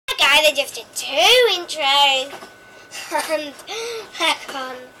And I just did 2 intros. And heck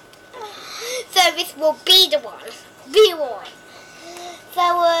on. So this will be the one. So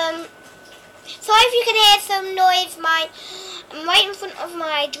if you can hear some noise, I'm right in front of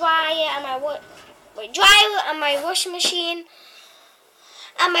my dryer and my washing machine,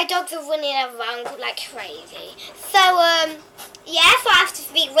 and my dogs are running around like crazy. So yeah, so I have to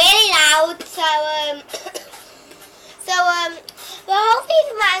speak really loud. The whole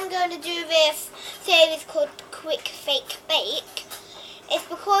reason why I'm going to do this series called Quick Fake Bake is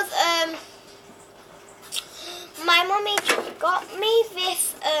because my mummy just got me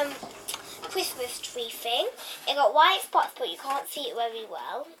this Christmas tree thing. It got white spots, but you can't see it very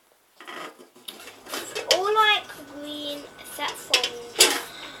well. It's all like green, except from the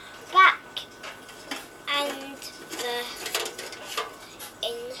back and the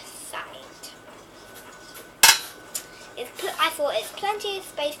inside. I thought it's plenty of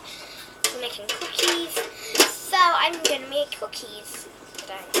space for making cookies, so I'm going to make cookies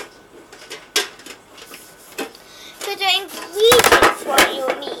today. So the ingredients what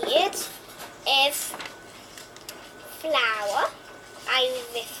you'll need is flour. I use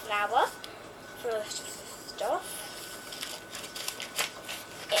this flour for stuff.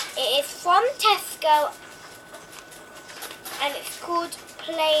 It is from Tesco and it's called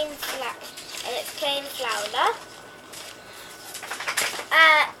plain flour. And it's plain flour.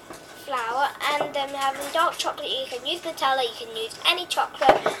 And then having dark chocolate, you can use Nutella, you can use any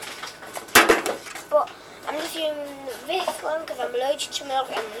chocolate. But I'm just using this one because I'm allergic to milk.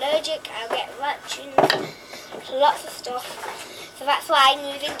 I'm allergic, I'll get reactions, lots of stuff. So that's why I'm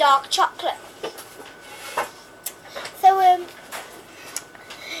using dark chocolate. So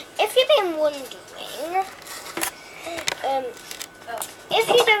if you've been wondering,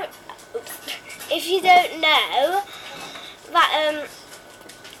 if you don't know that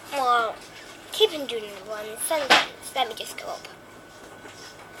well, keep on doing the one sentence. Let me just go up.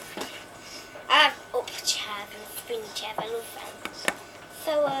 I have up chairs and spinny chairs. I love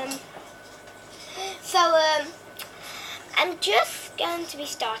them. So I'm just going to be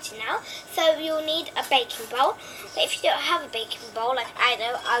starting now. So you'll need a baking bowl. But if you don't have a baking bowl, like I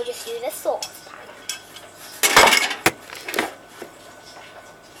know, I'll just use a saucepan.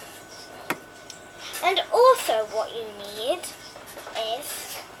 And also, what you need is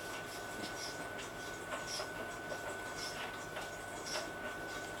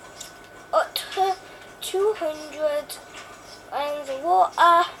 200 and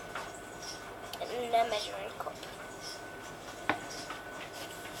water and a measuring cup.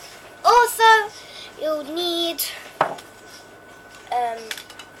 Also, you'll need a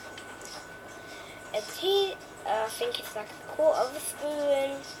tea. I think it's like a quarter of a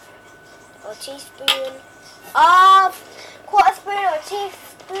spoon or teaspoon of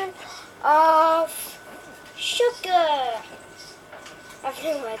teaspoon of sugar. I've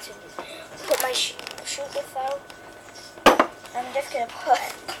nowhere to put my sugar, so I'm just gonna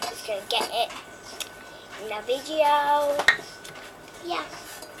get it in the video. Yeah.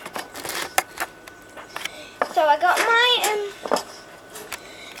 So I got my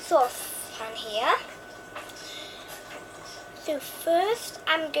saucepan here. So first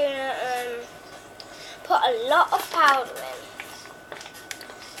I'm gonna put a lot of powder in.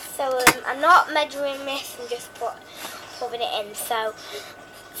 So I'm not measuring this, I'm just pouring it in. So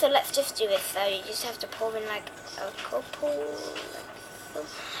let's just do it. So you just have to pour in like a couple. Like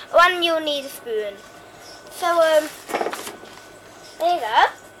so. And you'll need a spoon. So there you go.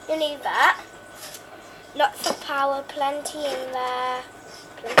 You need that. Lots of flour, plenty in there.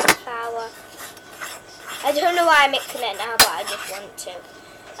 Plenty of flour. I don't know why I'm mixing it now, but I just want to.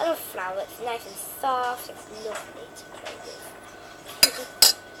 I love flour. It's nice and soft. It's lovely to play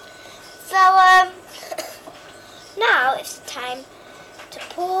with. So now it's time to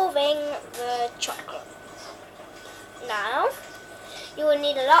pouring the chocolate. Now you will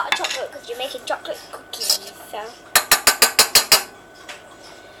need a lot of chocolate because you're making chocolate cookies.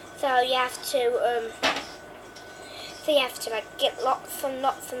 So you have to like get lots and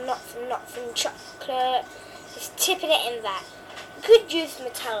lots and lots and lots of chocolate. Just tipping it in there. You could use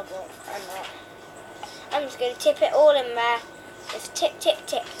Nutella, but I'm not. I'm just going to tip it all in there. Just tip, tip,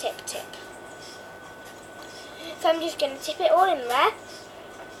 tip, tip, tip. So I'm just going to tip it all in there.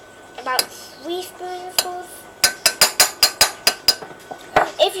 About 3 spoonfuls.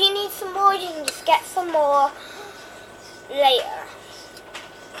 If you need some more, you can just get some more later.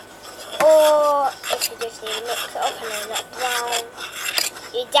 Or if you just need to mix it up and let it brown,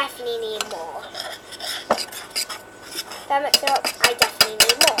 you definitely need more. If I mix it up, I definitely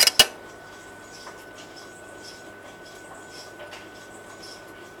need more.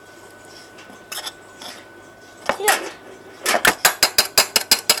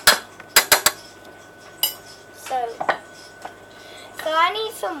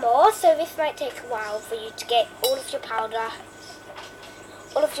 Also, this might take a while for you to get all of your powder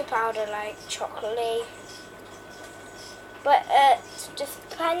like chocolatey. But it just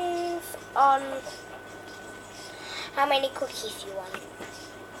depends on how many cookies you want.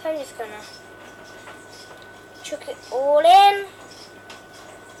 So I'm just gonna chuck it all in.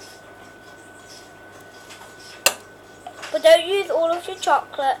 But don't use all of your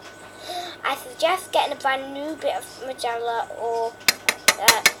chocolate. I suggest getting a brand new bit of Magella, or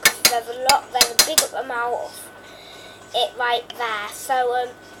because there's a big amount of it right there. So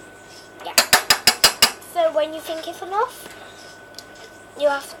yeah. So when you think it's enough, you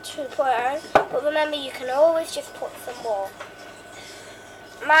have to put it on. But remember, you can always just put some more.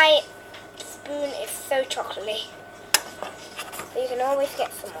 My spoon is so chocolatey, but you can always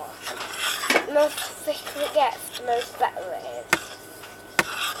get some more. The most thicker it gets, the most better it is.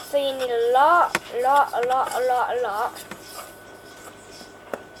 So you need a lot.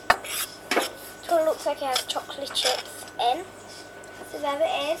 So it looks like it has chocolate chips in. So there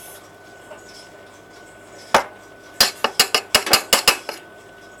it is.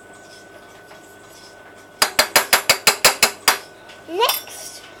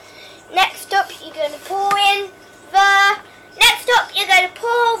 Next up, you're going to pour in the. Next up, you're going to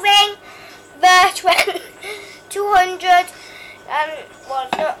pour in the 200. Well,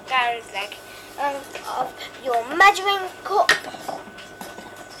 it's not gallons, like, of your measuring cup.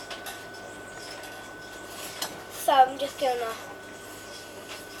 So I'm just gonna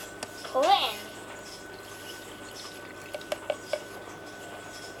pour it in.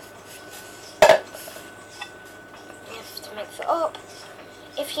 You have to mix it up.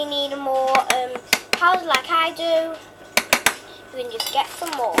 If you need more powder like I do, you can just get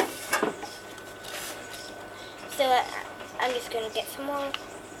some more. So I'm just going to get some more.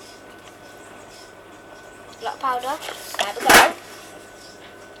 A lot of powder. There we go.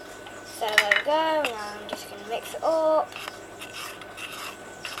 So there we go. Now I'm just going to mix it up.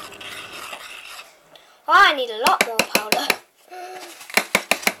 Oh, I need a lot more powder.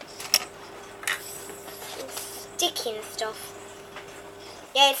 It's sticky and stuff.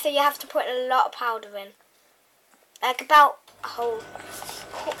 Yeah, so you have to put a lot of powder in. Like about a whole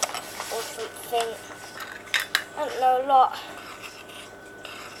cup or something. I don't know, a lot.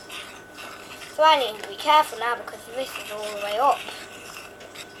 So I need to be careful now because this is all the way up.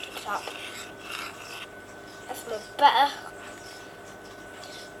 Top. That's more better.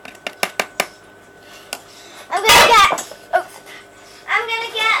 I'm gonna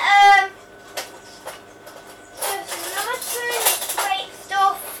get another spoon to break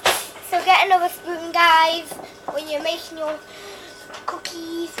stuff. So get another spoon, guys, when you're making your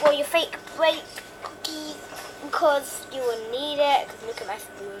cookies or your fake break cookies, because you will need it. Because look at my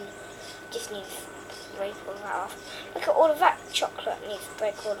spoon, just needs to break all of that off. Look at all of that chocolate, needs to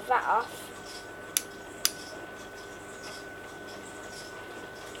break all of that off.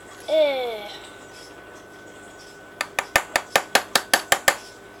 And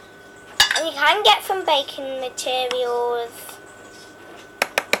you can get some baking materials.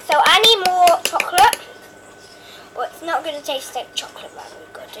 So I need more chocolate. But it's not going to taste like chocolate very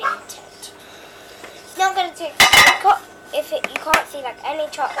good, ain't it? It's not going to taste like you can't see like any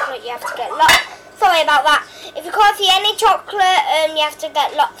chocolate, you have to get lots. Sorry about that. If you can't see any chocolate, you have to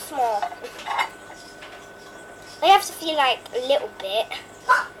get lots more. You have to feel like a little bit.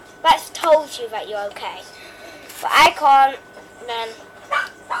 That's told you that you're okay. But I can't, then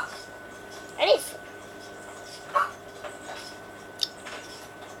I need some.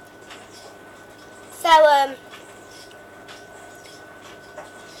 So,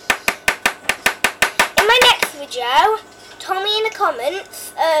 in my next video, tell me in the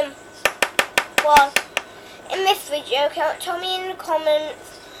comments, well, in this video, tell me in the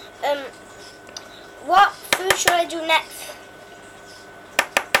comments, what food should I do next?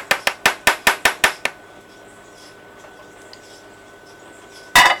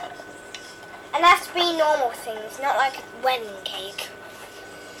 And that's to be normal things, not like a wedding cake.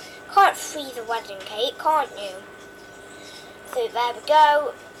 Can't freeze a wedding cake, can't you? So there we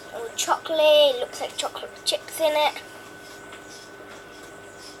go. All chocolate, looks like chocolate chips in it.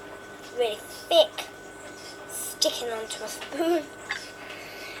 Really thick, sticking onto a spoon.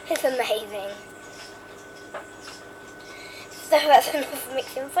 It's amazing. So that's enough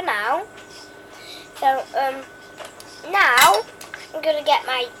mixing for now. So now I'm gonna get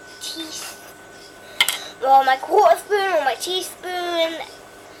my my quarter spoon or my teaspoon.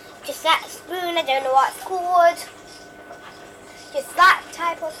 Just that spoon, I don't know what it's called. Just that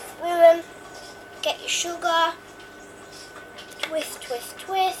type of spoon. Get your sugar. Twist, twist,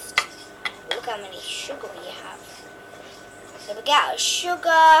 twist. Look how many sugar we have. So we get our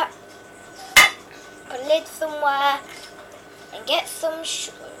sugar. a lid somewhere and get some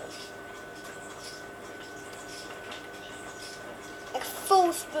sugar. Like a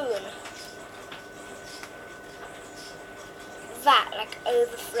full spoon. That, like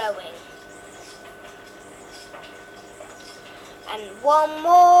overflowing. And one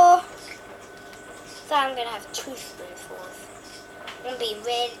more. So I'm going to have 2 spoonfuls. I'm going to be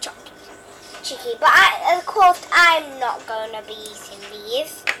really cheeky. But of course I'm not going to be eating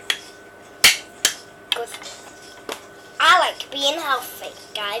these. Because I like being healthy,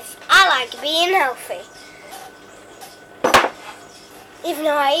 guys. I like being healthy. Even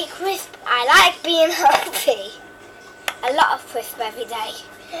though I eat crisp, I like being healthy. A lot of crisp every day.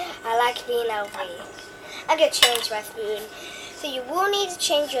 I like being healthy. I'm going to change my spoon. So you will need to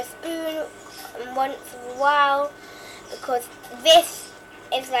change your spoon once in a while. Because this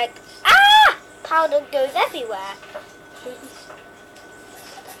is like, powder goes everywhere.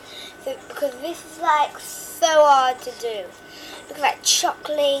 So, because this is like so hard to do. Look at that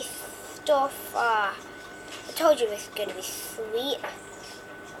chocolate stuff. I told you this is going to be sweet.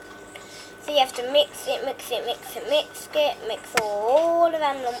 So you have to mix it, mix all of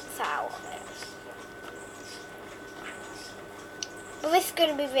them lumps out of it. But this is going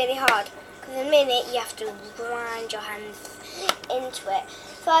to be really hard, because in a minute you have to grind your hands into it.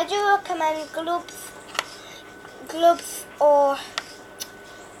 So I do recommend gloves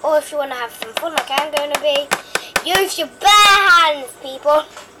or if you want to have some fun like I'm going to be, use your bare hands, people.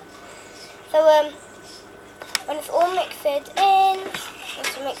 So when it's all mixed in,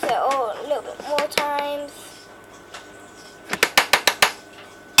 just mix it all a little bit more times.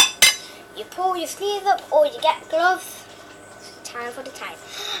 You pull your sleeves up or you get gloves. Time for the time.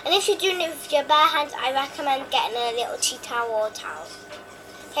 And if you're doing it with your bare hands, I recommend getting a little tea towel or towel.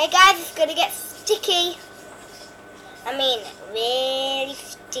 Okay guys, it's going to get sticky. I mean, really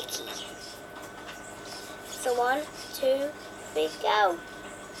sticky. So 1, 2, 3, go.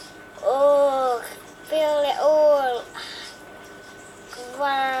 Oh, feel it all.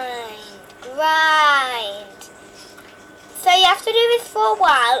 Grind. So you have to do this for a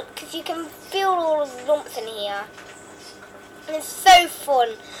while because you can feel all of the lumps in here. And it's so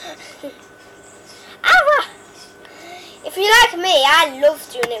fun. If you like me, I love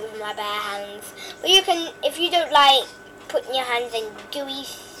doing it with my bare hands. But you can, if you don't like putting your hands in gooey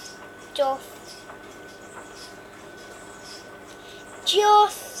stuff,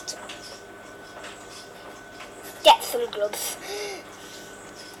 just get some gloves.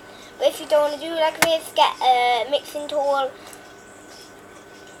 But if you don't want to do it like this, get a mixing tool,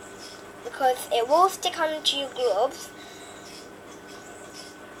 because it will stick onto your gloves.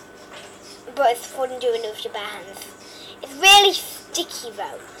 But it's fun doing it with your bare hands. It's really sticky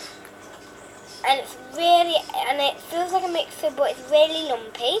though, and it feels like a mixer, but it's really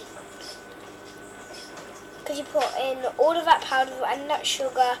lumpy because you put in all of that powder and that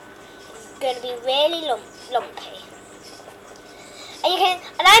sugar. It's going to be really lumpy. And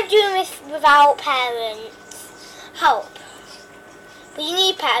I'm doing this without parents' help, but you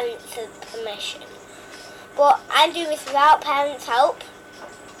need parents' permission. But I'm doing this without parents' help.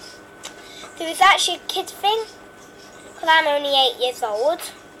 So it's actually a kid thing, because I'm only 8 years old.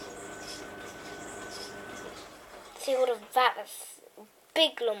 See all of that, that's a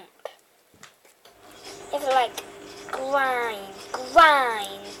big lump. You have to like grind.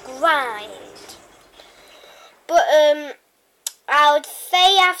 But I would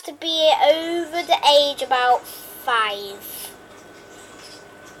say you have to be over the age about 5.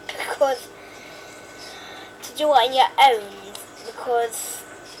 Because to do it on your own, because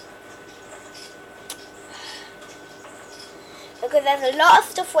there's a lot of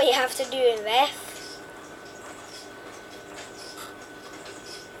stuff what you have to do in this.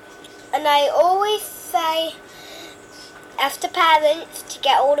 And I always say, ask the parents to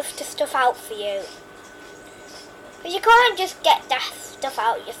get all of the stuff out for you. Because you can't just get that stuff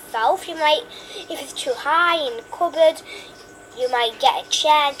out yourself. You might, if it's too high in the cupboard, you might get a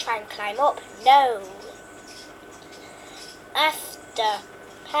chair and try and climb up. No. Ask the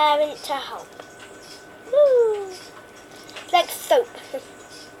parent to help. Woo. It's like soap.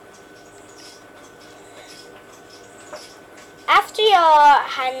 After your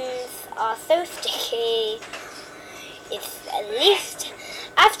hands are so sticky, it's at least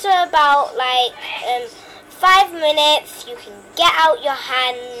after about like 5 minutes you can get out your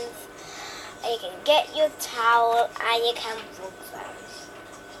hands and you can get your towel and you can rub them.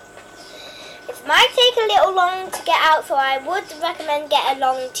 It might take a little long to get out, so I would recommend get a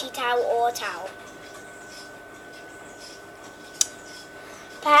long tea towel or towel.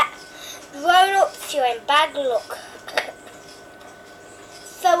 But grown-ups, you're in bad luck.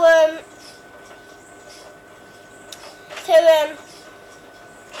 So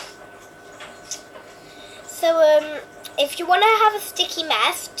If you want to have a sticky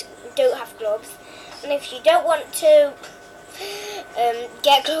mess, don't have gloves. And if you don't want to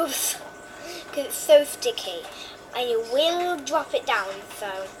get gloves, because it's so sticky, and you will drop it down.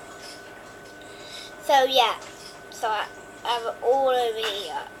 So yeah. So I have it all over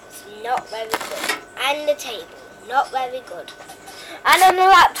here. It's not very good. And the table, not very good. And on the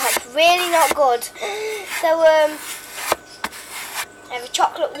laptop, really not good. So I have a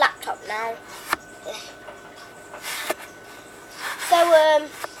chocolate laptop now. So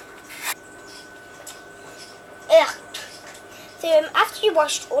after you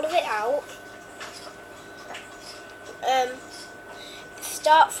washed all of it out,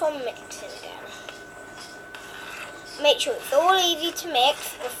 start from mixing again. Make sure it's all easy to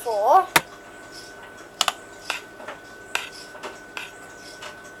mix before.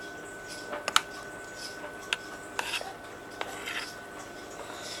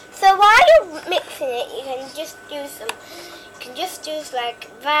 So while you're mixing it, you can just do like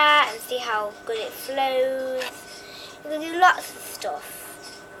that and see how good it flows. You can do lots of stuff.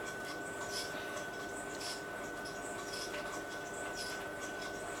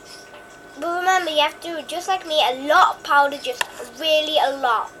 But remember, you have to do, just like me, a lot of powder, just really a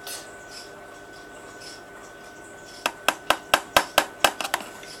lot.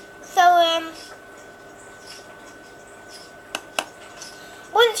 So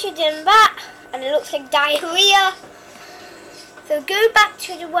once you've done that, and it looks like diarrhea, so go back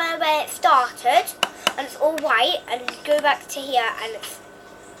to the one where it started, and it's all white, and go back to here, and it's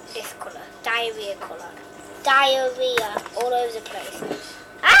this colour, diarrhea colour. Diarrhea all over the place.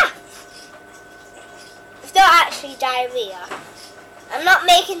 Ah! It's not actually diarrhea. I'm not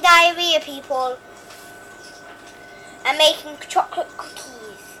making diarrhea, people. I'm making chocolate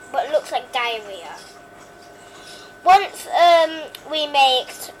cookies, but it looks like diarrhea. Once we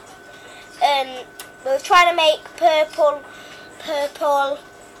mixed, we were trying to make purple.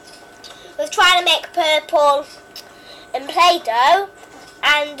 We were trying to make purple and Play-Doh,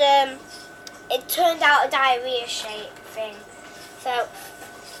 and it turned out a diarrhea shape thing. So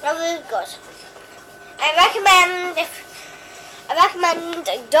that was good. I recommend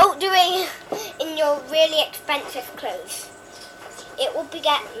don't do it in your really expensive clothes. It will be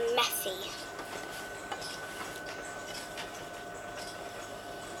getting messy.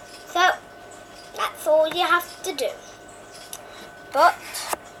 So that's all you have to do. But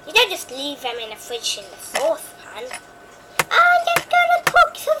you don't just leave them in the fridge in the saucepan. I'm just gonna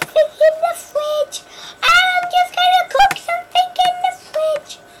cook something in the fridge. I'm just gonna cook something in the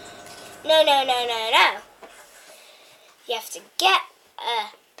fridge. No. You have to get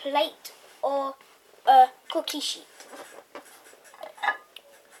a plate or a cookie sheet.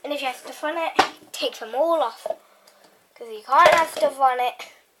 And if you have stuff on it, take them all off. Because you can't have stuff on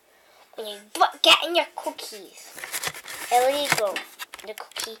it when you're getting your cookies. Illegal. The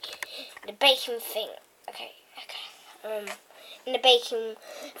cookie, the baking thing. Okay. And the baking,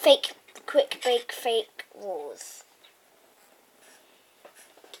 quick bake fake rules.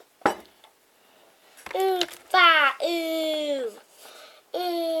 Ooh, that, ooh.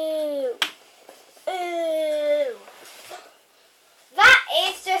 That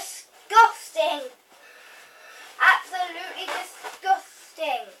is disgusting. Absolutely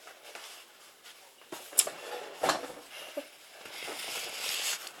disgusting.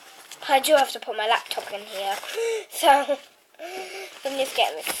 I do have to put my laptop in here, so I'm just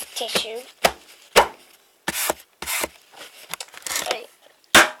getting this tissue. Right.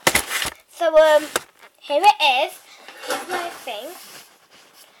 So here it is. Here's my thing.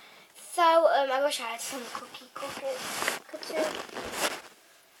 So I wish I had some cookies.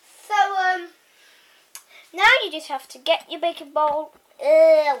 So now you just have to get your baking bowl.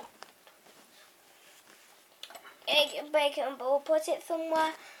 Get your baking bowl, put it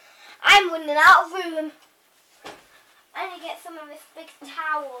somewhere. I'm running out of room. I need to get some of this big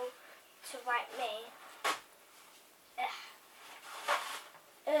towel to wipe me.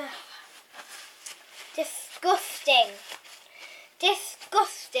 Ugh. Disgusting.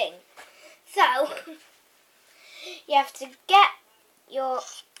 So, you have to get your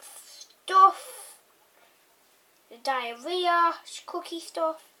stuff, the diarrhea cookie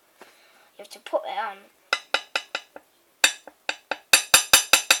stuff. You have to put it on.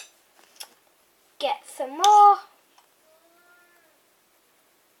 Get some more.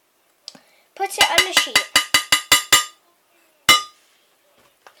 Put it on the sheet.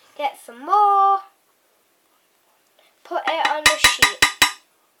 Get some more. Put it on the sheet.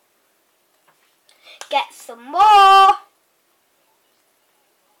 Get some more.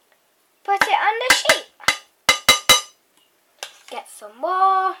 Put it on the sheet. some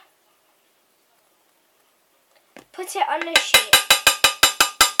more. Put it on the sheet.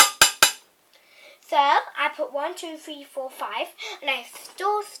 So I put 1, 2, 3, 4, 5, and I have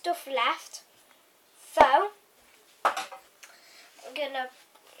still stuff left. So I'm gonna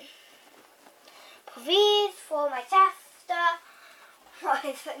put these for my tester.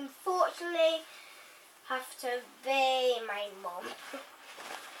 I unfortunately have to be my mum.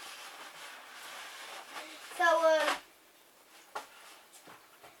 So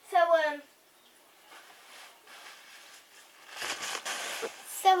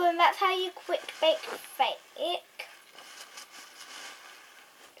that's how you quick bake fake.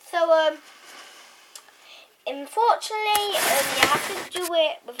 So unfortunately you have to do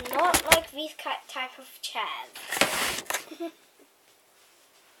it with not like these type of chairs.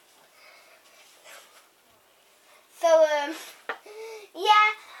 So yeah,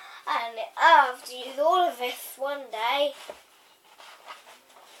 and I have to use all of this one day.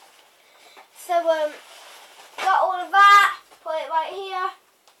 So got all of that, put it right here.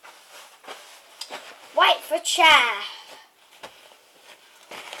 Wait for chair.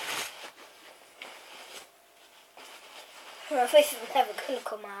 This is never gonna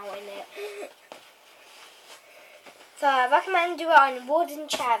come out, in it. So I recommend do it on wooden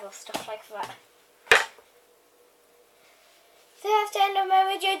chairs or stuff like that. So that's the end of my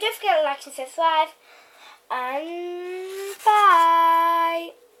video. Don't forget to like and subscribe. And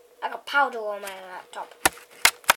bye. I got powder on my laptop.